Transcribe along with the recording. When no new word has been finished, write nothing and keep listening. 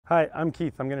Hi, I'm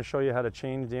Keith. I'm going to show you how to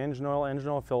change the engine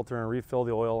oil filter and refill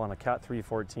the oil on a Cat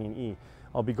 314E.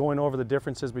 I'll be going over the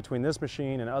differences between this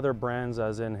machine and other brands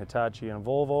as in Hitachi and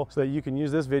Volvo so that you can use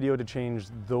this video to change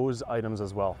those items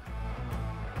as well.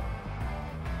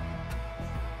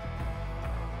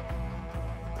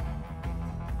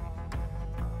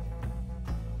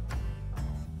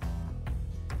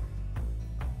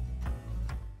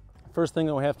 First thing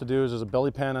that we have to do is there's a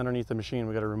belly pan underneath the machine.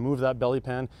 We got to remove that belly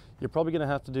pan. You're probably going to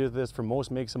have to do this for most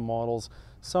makes and models.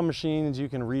 Some machines you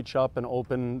can reach up and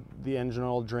open the engine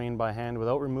oil drain by hand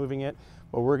without removing it,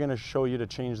 but we're going to show you to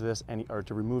change this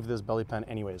to remove this belly pan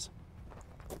anyways.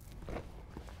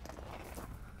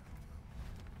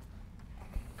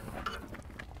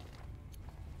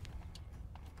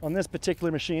 On this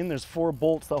particular machine, there's 4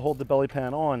 bolts that hold the belly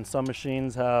pan on. Some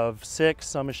machines have 6,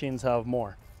 some machines have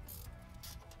more.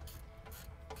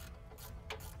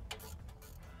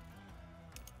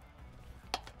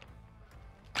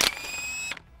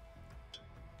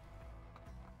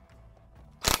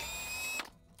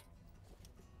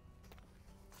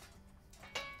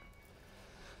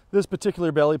 This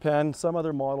particular belly pan, some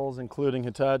other models including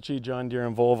Hitachi, John Deere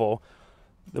and Volvo,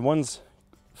 the ones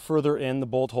further in the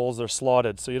bolt holes are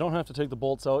slotted, so you don't have to take the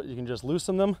bolts out, you can just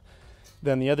loosen them.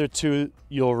 Then the other 2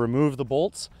 you'll remove the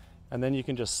bolts and then you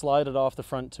can just slide it off the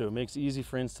front too. It makes it easy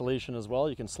for installation as well.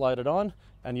 You can slide it on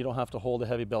and you don't have to hold a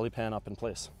heavy belly pan up in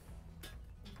place.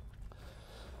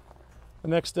 The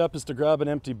next step is to grab an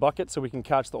empty bucket so we can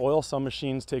catch the oil. Some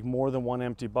machines take more than 1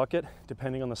 empty bucket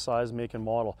depending on the size, make and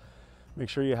model. Make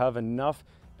sure you have enough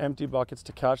empty buckets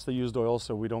to catch the used oil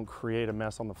so we don't create a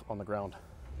mess on the ground.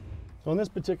 So on this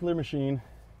particular machine,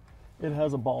 it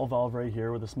has a ball valve right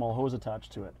here with a small hose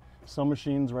attached to it. Some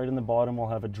machines right in the bottom will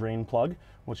have a drain plug,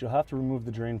 which you'll have to remove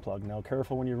the drain plug. Now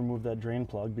careful when you remove that drain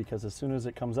plug because as soon as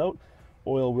it comes out,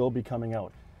 oil will be coming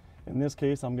out. In this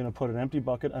case, I'm going to put an empty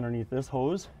bucket underneath this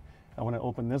hose, and when I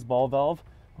open this ball valve,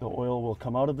 the oil will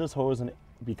come out of this hose and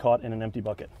be caught in an empty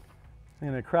bucket. I'm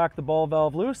going to crack the ball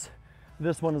valve loose.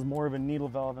 This one is more of a needle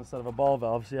valve instead of a ball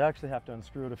valve, so you actually have to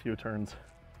unscrew it a few turns.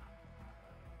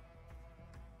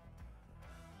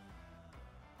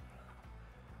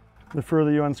 The further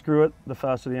you unscrew it, the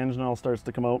faster the engine oil starts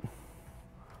to come out.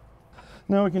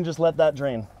 Now we can just let that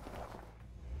drain.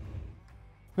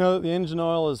 Now that the engine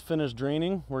oil is finished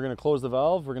draining, we're going to close the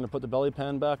valve. We're going to put the belly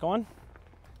pan back on.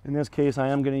 In this case, I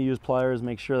am going to use pliers,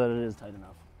 make sure that it is tight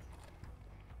enough.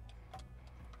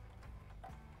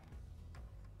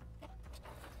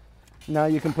 Now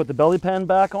you can put the belly pan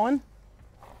back on.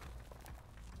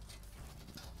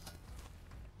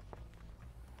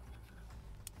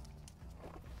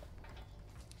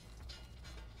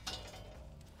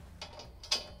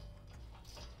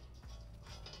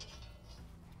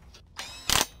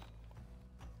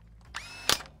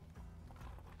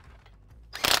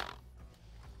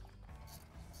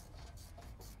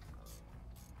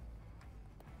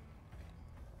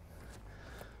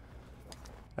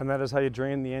 And that is how you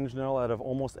drain the engine oil out of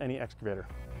almost any excavator.